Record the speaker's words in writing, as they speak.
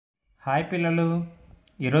Hi పిల్లలు,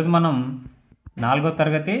 ఈరోజు మనం 4వ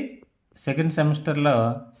తరగతి సెకండ్ సెమిస్టర్లో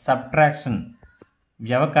సబ్ట్రాక్షన్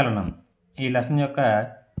వ్యవకలనం ఈ లెసన్ యొక్క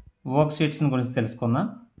వర్క్షీట్స్ని గురించి తెలుసుకుందాం.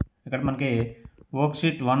 ఇక్కడ మనకి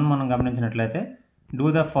వర్క్షీట్ 1 మనం గమనించినట్లయితే డూ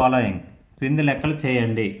ద ఫాలోయింగ్ క్రింది లెక్కలు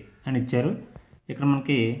చేయండి అని ఇచ్చారు. ఇక్కడ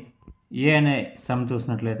మనకి ఏ అనే సమ్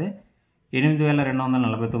చూసినట్లయితే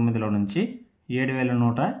 8249లో నుంచి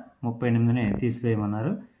 7138ని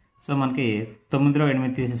తీసివేయమన్నారు. సో మనకి 9లో 8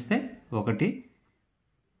 తీసిస్తే 1,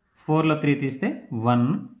 4లో 3 తీస్తే 1,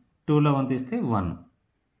 2లో 1 తీస్తే 1,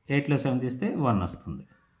 8లో 7 తీస్తే 1 వస్తుంది.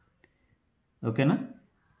 ఓకేనా.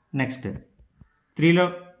 నెక్స్ట్ 3లో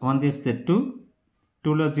 1 తీస్తే 2,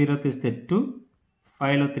 2లో 0 తీస్తే 2,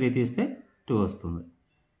 5లో 3 తీస్తే 2 వస్తుంది.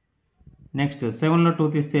 నెక్స్ట్ 7లో 2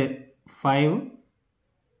 తీస్తే 5.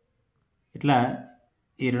 ఇట్లా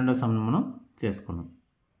ఈ రెండో సమ్ మనం చేసుకున్నాం.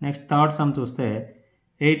 నెక్స్ట్ థర్డ్ సమ్ చూస్తే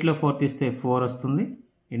 8లో 4 తీస్తే 4 వస్తుంది,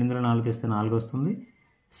 8లో 4 తీస్తే 4 వస్తుంది,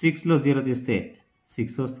 6లో 0 తీస్తే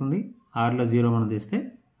 6 వస్తుంది, 6లో 0 మనం తీస్తే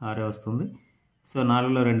 6 వస్తుంది. సో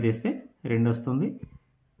 4లో 2 తీస్తే 2 వస్తుంది,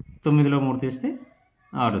 9లో 3 తీస్తే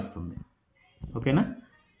 6 వస్తుంది. ఓకేనా.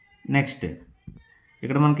 నెక్స్ట్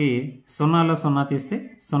ఇక్కడ మనకి 0లో 0 తీస్తే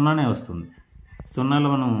 0నే వస్తుంది. 0లో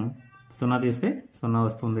మనం 0 తీస్తే 0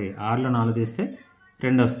 వస్తుంది, 6లో 4 తీస్తే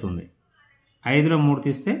 2 వస్తుంది, 5లో 3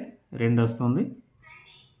 తీస్తే 2 వస్తుంది,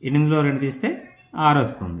 8లో 2 తీస్తే 6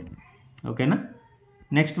 వస్తుంది. ఓకేనా.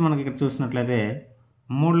 నెక్స్ట్ మనకి ఇక్కడ చూసినట్లయితే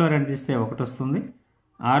 3లో 2 తీస్తే 1 వస్తుంది,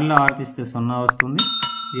 6లో 6 తీస్తే 0 వస్తుంది,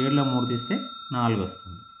 7లో 3 తీస్తే 4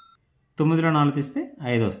 వస్తుంది, 9లో 4 తీస్తే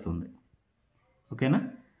 5 వస్తుంది. ఓకేనా.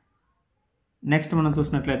 నెక్స్ట్ మనం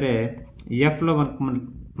చూసినట్లయితే ఎఫ్లో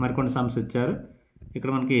మరికొన్ని సమ్స్ ఇచ్చారు. ఇక్కడ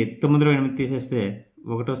మనకి 9లో 8 తీసేస్తే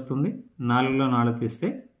 1 వస్తుంది, 4లో 4 తీస్తే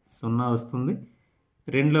 0 వస్తుంది,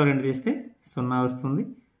 2లో 2 తీస్తే 0 వస్తుంది,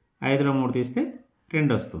 5లో 3 తీస్తే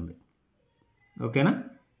 2 వస్తుంది. ఓకేనా.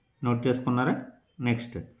 నోట్ చేసుకున్నారా.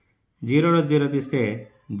 నెక్స్ట్ 0లో 0 తీస్తే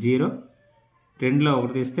 0, 2లో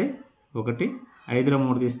 1 తీస్తే 1, 5లో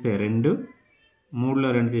 3 తీస్తే 2, 3లో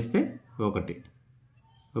 2 తీస్తే 1.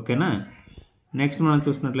 ఓకేనా. నెక్స్ట్ మనం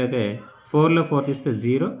చూసినట్లయితే 4లో 4 తీస్తే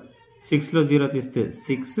 0, 6లో 0 తీస్తే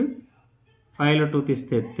 6, 5లో 2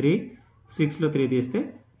 తీస్తే 3, 6లో 3 తీస్తే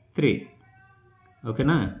 3.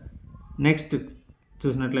 ఓకేనా. నెక్స్ట్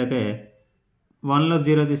చూసినట్లయితే 1లో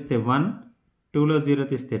 0 తీస్తే 1, 2లో 0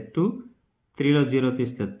 తీస్తే 2, 3లో 0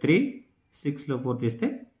 తీస్తే 3, 6లో 4 తీస్తే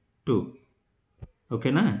 2.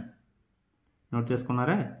 ఓకేనా. నోట్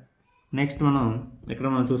చేసుకున్నారా. నెక్స్ట్ ఇక్కడ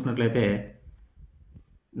మనం చూసినట్లయితే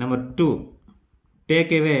నెంబర్ 2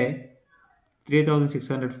 టేక్ అవే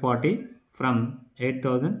 3640 ఫ్రమ్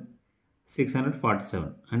 8647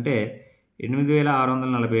 అంటే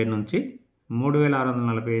 8647 నుంచి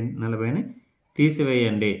 3640ని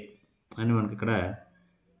తీసివేయండి అని మనకి ఇక్కడ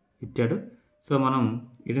ఇచ్చాడు. సో మనం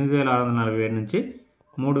 8647 నుంచి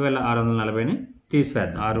 3640ని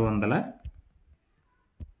తీసివేద్దాం.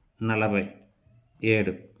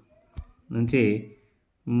 647 నుంచి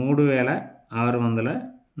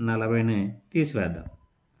 3640ని తీసివేద్దాం.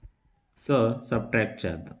 సో సబ్ట్రాక్ట్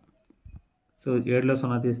చేద్దాం. సో 7లో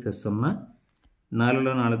 0 తీస్తే 0,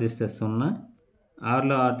 4లో 4 తీస్తే 0,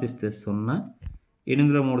 6లో 6 తీస్తే 0,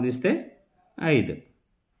 8లో 3 తీస్తే 5.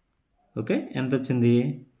 ఓకే. ఎంత వచ్చింది?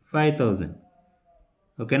 5000.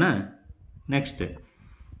 ఓకేనా. నెక్స్ట్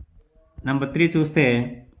నెంబర్ 3 చూస్తే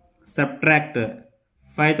సబ్ట్రాక్ట్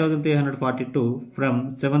 5342 ఫ్రమ్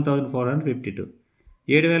 7452.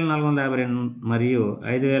 7452 మరియు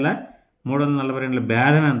 5342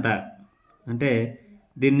 భేదం ఎంత అంటే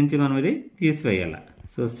దీని నుంచి మనం ఇది తీసివేయాలి.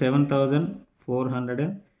 సో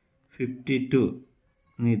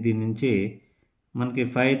 7452ని దీని నుంచి మనకి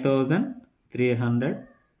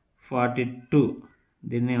 5342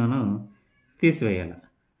 దీన్ని మనం తీసివేయాలి.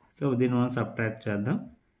 సో దీన్ని మనం సబ్ట్రాక్ట్ చేద్దాం.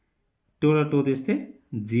 2లో 2 తీస్తే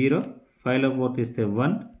 0, 5లో 4 తీస్తే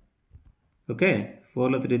 1, ఓకే,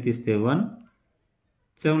 4లో 3 తీస్తే 1,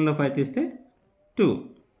 7లో 5 తీస్తే 2.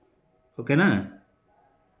 ఓకేనా.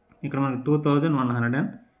 ఇక్కడ మనకి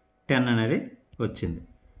 2110 అనేది వచ్చింది.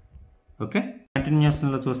 ఓకే.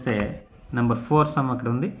 కంటిన్యూషన్లో చూస్తే నెంబర్ 4 సమ్ అక్కడ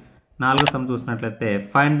ఉంది. 4వ సమ్ చూసినట్లయితే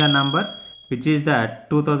find the number which is the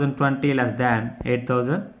 2020 less than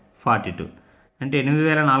 8042 అంటే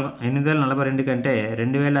 8042 కంటే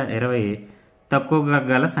 2020 తక్కువగా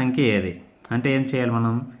గల సంఖ్య ఏది అంటే ఏం చేయాలి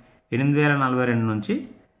మనం? 8042 నుంచి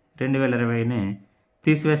 2020ని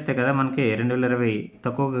తీసివేస్తే కదా మనకి 2020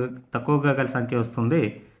 తక్కువగా గల సంఖ్య వస్తుంది.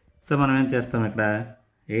 సో మనం ఏం చేస్తాం? ఇక్కడ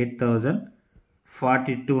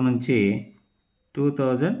 8042 నుంచి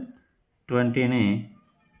 2020ని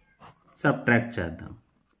సబ్ట్రాక్ట్ చేద్దాం.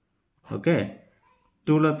 ఓకే.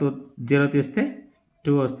 2లో 0 తీస్తే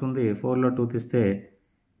 2 వస్తుంది, 4లో 2 తీస్తే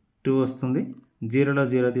 2 వస్తుంది, 0లో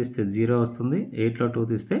 0 తీస్తే 0 వస్తుంది, 8లో 2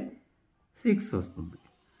 తీస్తే 6 వస్తుంది.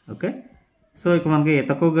 ఓకే, సో ఇక్కడ మనకి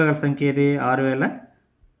తక్కువగా గల సంఖ్య ఏది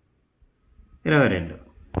 6022.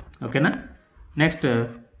 ఓకేనా. నెక్స్ట్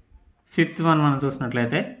ఫిఫ్త్ వన్ మనం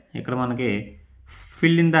చూసినట్లయితే ఇక్కడ మనకి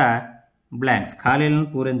ఫిల్ ఇన్ ద బ్లాంక్స్, ఖాళీలను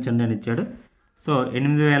పూరించండి అని ఇచ్చాడు. సో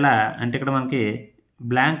 8000 అంటే ఇక్కడ మనకి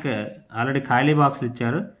బ్లాంక్ ఆల్రెడీ ఖాళీ బాక్సులు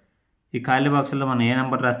ఇచ్చారు. ఈ ఖాళీ బాక్సుల్లో మనం ఏ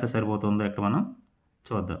నెంబర్ రాస్తే సరిపోతుందో ఇక్కడ మనం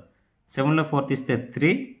చూద్దాం. 7లో 4 తీస్తే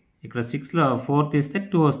 3, ఇక్కడ 6లో 4 తీస్తే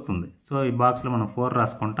 2 వస్తుంది. సో ఈ బాక్స్లో మనం 4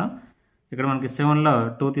 రాసుకుంటాం. ఇక్కడ మనకి 7లో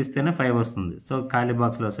 2 తీస్తేనే 5 వస్తుంది. సో ఖాళీ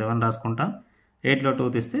బాక్స్లో 7 రాసుకుంటాం. 8లో 2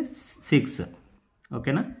 తీస్తే 6.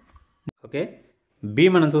 ఓకేనా. ఓకే, బి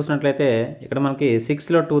మనం చూసినట్లయితే ఇక్కడ మనకి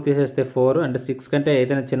 6లో 2 తీసేస్తే 4, అంటే 6 కంటే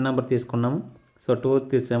ఏదైనా చిన్న నెంబర్ తీసుకున్నాము. సో 2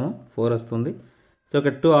 తీసాము, 4 వస్తుంది. సో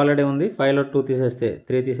ఇక్కడ 2 ఆల్రెడీ ఉంది. 5లో 2 తీసేస్తే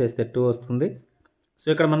 3 తీసేస్తే 2 వస్తుంది. సో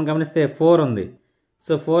ఇక్కడ మనం గమనిస్తే 4 ఉంది.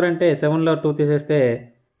 సో 4 అంటే 7లో 2 తీసేస్తే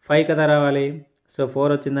 5 కదా రావాలి. సో 4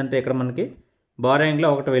 వచ్చిందంటే ఇక్కడ మనకి బారోయింగ్లో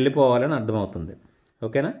ఒకటి వెళ్ళిపోవాలని అర్థమవుతుంది.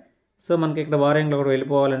 ఓకేనా. సో మనకి ఇక్కడ బారోయింగ్లో ఒకటి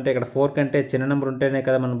వెళ్ళిపోవాలంటే ఇక్కడ 4 కంటే చిన్న నెంబర్ ఉంటేనే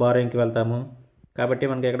కదా మనం బారోయింగ్కి వెళ్తాము. కాబట్టి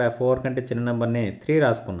మనకి ఇక్కడ 4 కంటే చిన్న నెంబర్ని 3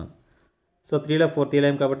 రాసుకున్నాం. సో 3లో 4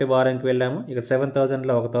 తీయలేము కాబట్టి బారోయింగ్కి వెళ్ళాము. ఇక్కడ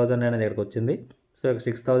 7000లో 1000 అనేది ఇక్కడికి వచ్చింది. సో ఇక్కడ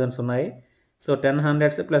 6000 ఉన్నాయి. So 10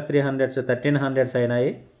 hundreds plus 3 hundreds 13 hundreds అయినాయి.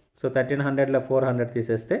 సో 1300లో 400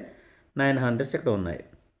 తీసేస్తే 900 ఇక్కడ ఉన్నాయి.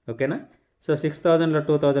 ఓకేనా. సో 6000లో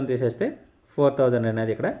 2000 తీసేస్తే 4000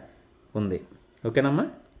 అనేది ఇక్కడ ఉంది. ఓకేనమ్మా.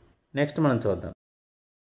 నెక్స్ట్ మనం చూద్దాం.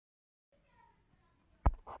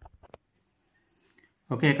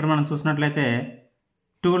 ఓకే, ఇక్కడ మనం చూసినట్లయితే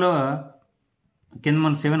 2లో కింద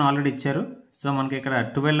మనం 7 ఆల్రెడీ ఇచ్చారు. సో మనకి ఇక్కడ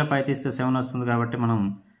 12లో 5 తీస్తే 7 వస్తుంది కాబట్టి మనం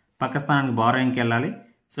పక్క స్థానానికి బారోయింగ్కి వెళ్ళాలి.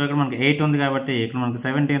 సో ఇక్కడ మనకి 8 ఉంది కాబట్టి ఇక్కడ మనకి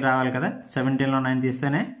 17 రావాలి కదా. 17లో 9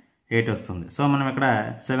 తీస్తేనే 8 వస్తుంది. సో మనం ఇక్కడ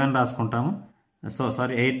 7 రాసుకుంటాము. సో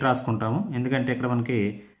 8 రాసుకుంటాము. ఎందుకంటే ఇక్కడ మనకి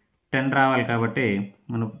 10 రావాలి కాబట్టి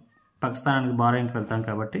మనం పక్క స్థానానికి బారోయింగ్కి వెళ్తాం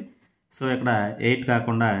కాబట్టి. సో ఇక్కడ 8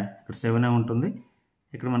 కాకుండా ఇక్కడ 7 ఉంటుంది.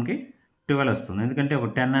 ఇక్కడ మనకి 12 వస్తుంది. ఎందుకంటే ఒక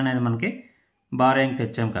 10 అనేది మనకి బారోయింగ్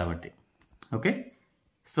తెచ్చాం కాబట్టి. ఓకే,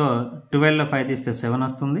 సో 12లో 5 తీస్తే 7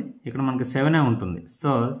 వస్తుంది. ఇక్కడ మనకి 7 ఉంటుంది. సో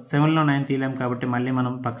 7లో 9 తీయలేం కాబట్టి మళ్ళీ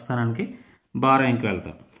మనం పక్క స్థానానికి బారోయింగ్కి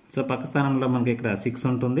వెళ్తాం. సో పక్క స్థానంలో మనకి ఇక్కడ 6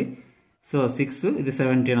 ఉంటుంది. సో 6 ఇది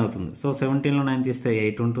 17 అవుతుంది. సో 17లో 9 తీస్తే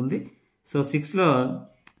 8 ఉంటుంది. సో 6లో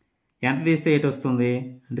ఎంత తీస్తే 8 వస్తుంది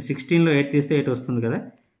అంటే 16లో 8 తీస్తే 8 వస్తుంది కదా.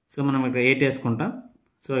 సో మనం ఇక్కడ 8 వేసుకుంటాం.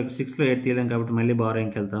 సో ఇక్కడ 6లో 8 తీయలేం కాబట్టి మళ్ళీ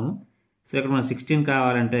బారోయింగ్కి వెళ్తాము. సో ఇక్కడ మనం 16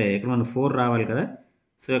 కావాలంటే ఇక్కడ మనం 4 రావాలి కదా.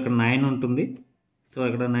 సో ఇక్కడ 9 ఉంటుంది. సో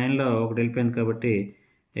ఇక్కడ 9లో ఒకటి వెళ్ళిపోయింది కాబట్టి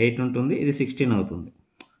 8 ఉంటుంది. ఇది 16 అవుతుంది.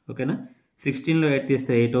 ఓకేనా. 16లో 8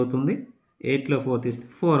 తీస్తే 8 అవుతుంది. 8లో 4 తీస్తే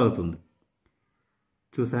 4 అవుతుంది.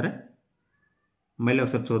 చూసారా. మళ్ళీ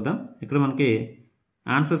ఒకసారి చూద్దాం. ఇక్కడ మనకి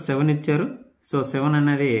ఆన్సర్ 7 ఇచ్చారు. సో 7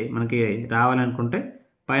 అనేది మనకి రావాలనుకుంటే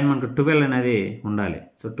పైన మనకు 12 అనేది ఉండాలి.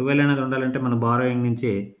 సో 12 అనేది ఉండాలంటే మనం బారోయింగ్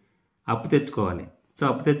నుంచి అప్పు తెచ్చుకోవాలి. సో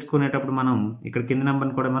అప్పు తెచ్చుకునేటప్పుడు మనం ఇక్కడ కింద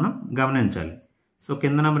నెంబర్ని కూడా మనం గమనించాలి. సో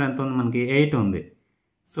కింద నెంబర్ ఎంత ఉంది మనకి 8 ఉంది.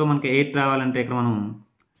 సో మనకి 8 రావాలంటే ఇక్కడ మనం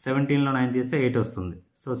 17లో 9 తీస్తే 8 వస్తుంది.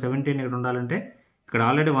 సో 17 ఇక్కడ ఉండాలంటే ఇక్కడ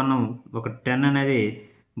ఆల్రెడీ ఒక 10 అనేది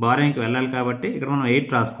బారోయింగ్కి వెళ్ళాలి కాబట్టి ఇక్కడ మనం 8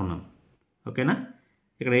 రాసుకున్నాం. ఓకేనా.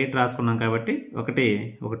 ఇక్కడ 8 రాసుకున్నాం కాబట్టి ఒక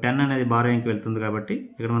 10 అనేది బారోయింగ్కి వెళ్తుంది కాబట్టి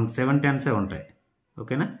ఇక్కడ మనకి 7 10s ఉంటాయి.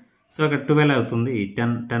 ఓకేనా. సో ఇక్కడ 12 అవుతుంది.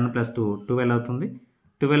 10 ప్లస్ 2 12 అవుతుంది.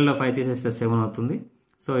 12లో 5 తీసేస్తే 7 అవుతుంది.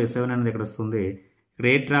 సో ఈ 7 అనేది ఇక్కడ వస్తుంది. ఇక్కడ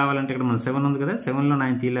 8 రావాలంటే ఇక్కడ మనం 7 ఉంది కదా. 7లో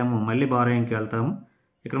 9 తీయలేము, మళ్ళీ బారోయింగ్కి వెళ్తాము.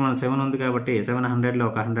 ఇక్కడ మనం 7 ఉంది కాబట్టి 700లో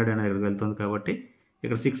ఒక 100 అనేది ఇక్కడికి వెళ్తుంది కాబట్టి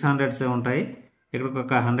ఇక్కడ 600s ఉంటాయి. ఇక్కడికి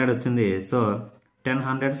ఒక 100 వచ్చింది. So 10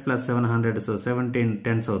 hundreds plus 700, so 17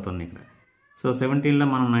 10s అవుతుంది ఇక్కడ. సో 17లో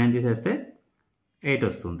మనం 9 తీసేస్తే 8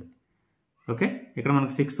 వస్తుంది. ఓకే, ఇక్కడ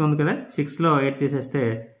మనకు 6 ఉంది కదా. 6లో 8 తీసేస్తే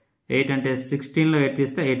 8 అంటే 16లో 8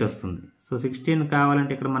 తీస్తే 8 వస్తుంది. సో 16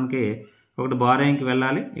 కావాలంటే ఇక్కడ మనకి ఒకటి బారోయింగ్కి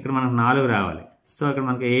వెళ్ళాలి. ఇక్కడ మనకు 4 రావాలి. సో ఇక్కడ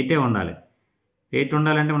మనకి 8 ఉండాలి. 8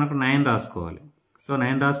 ఉండాలంటే మనకు 9 రాసుకోవాలి. సో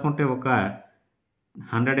 9 రాసుకుంటే ఒక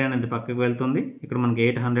 100 అనేది పక్కకి వెళ్తుంది. ఇక్కడ మనకి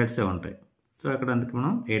 800s ఉంటాయి. సో ఇక్కడ అందుకు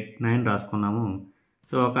మనం 9 రాసుకున్నాము.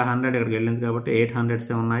 సో ఒక 100 ఇక్కడికి వెళ్ళింది కాబట్టి 800s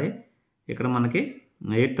ఉన్నాయి. ఇక్కడ మనకి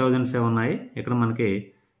 8000s ఉన్నాయి. ఇక్కడ మనకి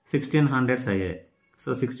 1600s అయ్యాయి. సో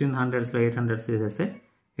 1600sలో 800s తీసేస్తే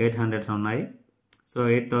 800s ఉన్నాయి. సో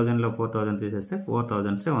 8000లో 4000 తీసేస్తే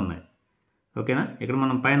 4000s ఉన్నాయి. ఓకేనా. ఇక్కడ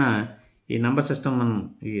మనం పైన ఈ నెంబర్ సిస్టమ్ మనం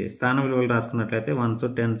ఈ స్థాన విలువలు రాసుకున్నట్లయితే 1s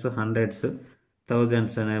 10s 100s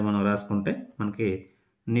 1000s అనేవి మనం రాసుకుంటే మనకి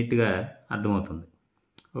నీట్గా అర్థమవుతుంది.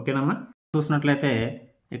 ఓకేనమ్మా. చూసినట్లయితే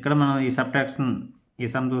ఇక్కడ మనం ఈ సబ్ట్రాక్షన్ ఈ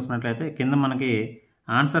సమ్ చూసినట్లయితే కింద మనకి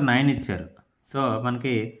ఆన్సర్ 9 ఇచ్చారు. సో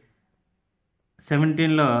మనకి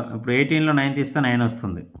 17లో ఇప్పుడు 18లో 9 తీస్తే 9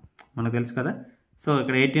 వస్తుంది, మనకు తెలుసు కదా. సో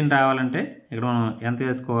ఇక్కడ 18 రావాలంటే ఇక్కడ మనం ఎంత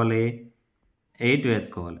వేసుకోవాలి, 8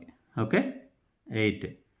 వేసుకోవాలి. ఓకే, 8.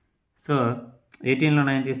 సో 18లో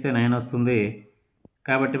 9 తీస్తే 9 వస్తుంది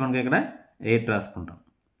కాబట్టి మనకి ఇక్కడ 8 రాసుకుంటాం.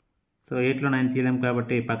 సో 8లో 9 తీయలేము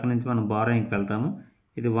కాబట్టి పక్క నుంచి మనం బారోయింగ్కి వెళ్తాము.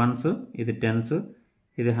 ఇది వన్స్, ఇది టెన్స్,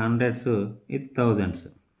 ఇది హండ్రెడ్స్, ఇది థౌజండ్స్.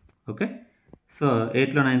 ఓకే, సో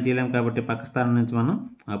 8లో 9 తీయలేము కాబట్టి పక్క స్థానం నుంచి మనం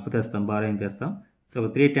అప్పు తెస్తాం, బారోయింగ్ తెస్తాం. సో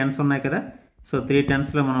 3 10s ఉన్నాయి కదా. సో 3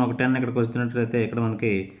 10sలో మనం ఒక 10 ఇక్కడికి వచ్చినట్లయితే ఇక్కడ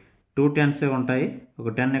మనకి 2 10s ఉంటాయి. ఒక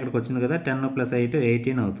 10 ఇక్కడికి వచ్చింది కదా, 10 + 8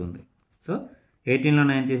 18 అవుతుంది. సో 18లో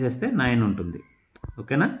 9 తీసేస్తే 9 ఉంటుంది.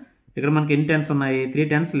 ఓకేనా. ఇక్కడ మనకి ఎన్ని 10s ఉన్నాయి, 3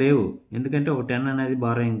 10s లేవు, ఎందుకంటే ఒక 10 అనేది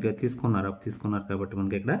బారోయింగ్ తీసుకున్నారు కాబట్టి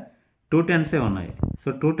మనకి ఇక్కడ 2 10s ఉన్నాయి. సో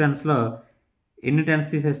 2 10sలో ఎన్ని 10s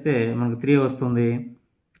తీసేస్తే మనకి 3 వస్తుంది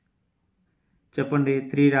చెప్పండి.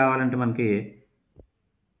 3 రావాలంటే మనకి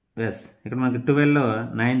ఇక్కడ మనకి 12లో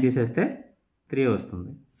 9 తీసేస్తే 3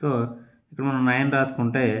 వస్తుంది. సో ఇక్కడ మనం 9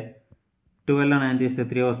 రాసుకుంటే 12లో 9 తీస్తే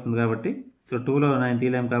 3 వస్తుంది కాబట్టి, సో 2లో 9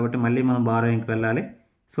 తీయలేము కాబట్టి మళ్ళీ మనం బారోయింగ్కి వెళ్ళాలి.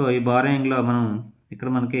 సో ఈ బారోయింగ్లో మనం ఇక్కడ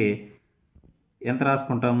మనకి ఎంత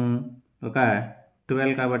రాసుకుంటాము, ఒక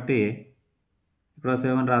 12 కాబట్టి ఇక్కడ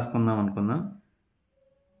 7 రాసుకుందాం అనుకుందాం.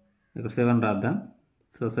 ఇక్కడ 7 రాద్దాం.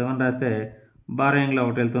 సో 7 రాస్తే బారోయింగ్లో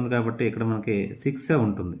ఒకటి వెళ్తుంది కాబట్టి ఇక్కడ మనకి 6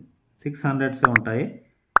 ఉంటుంది, 600s ఉంటాయి.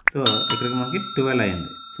 సో ఇక్కడికి మనకి 12 అయింది.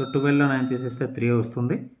 సో 12లో 9 తీసేస్తే 3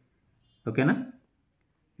 వస్తుంది. ఓకేనా.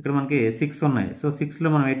 ఇక్కడ మనకి 6 ఉన్నాయి. సో 6లో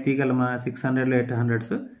మనం 8 తీయగలమా, 600లో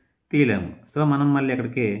 800s తీయలేము. సో మనం మళ్ళీ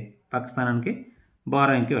ఇక్కడికి పక్క స్థానానికి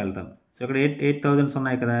బారోయింగ్కి వెళ్తాం. సో ఇక్కడ 8,000s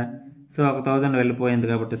ఉన్నాయి కదా. సో 1,000 వెళ్ళిపోయింది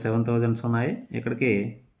కాబట్టి 7,000s ఉన్నాయి. ఇక్కడికి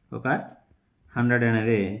ఒక 100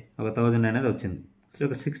 అనేది, ఒక 1000 అనేది వచ్చింది. సో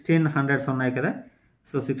ఇక్కడ 1600s ఉన్నాయి కదా.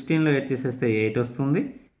 సో 16లో 8 తీసేస్తే 8 వస్తుంది,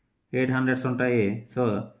 800s ఉంటాయి. సో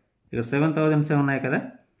ఇక్కడ 7,000s ఉన్నాయి కదా.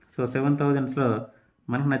 సో 7,000sలో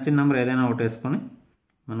మనకు నచ్చిన నెంబర్ ఏదైనా ఒకటి వేసుకొని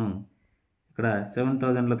మనం ఇక్కడ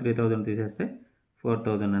 7,000లో 3,000 తీసేస్తే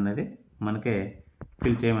 4,000 అనేది మనకే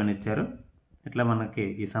ఫిల్ చేయమని ఇచ్చారు. ఇట్లా మనకి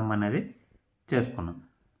ఈ సమ్ అనేది చేసుకున్నాం.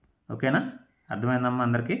 ఓకేనా, అర్థమైందమ్మా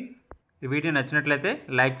అందరికీ. ఈ వీడియో నచ్చినట్లయితే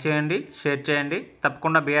లైక్ చేయండి, షేర్ చేయండి.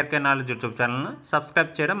 తప్పకుండా బీఆర్కే నాలెడ్జ్ యూట్యూబ్ ఛానల్ను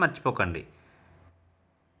సబ్స్క్రైబ్ చేయడం మర్చిపోకండి.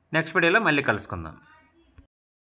 నెక్స్ట్ వీడియోలో మళ్ళీ కలుసుకుందాం.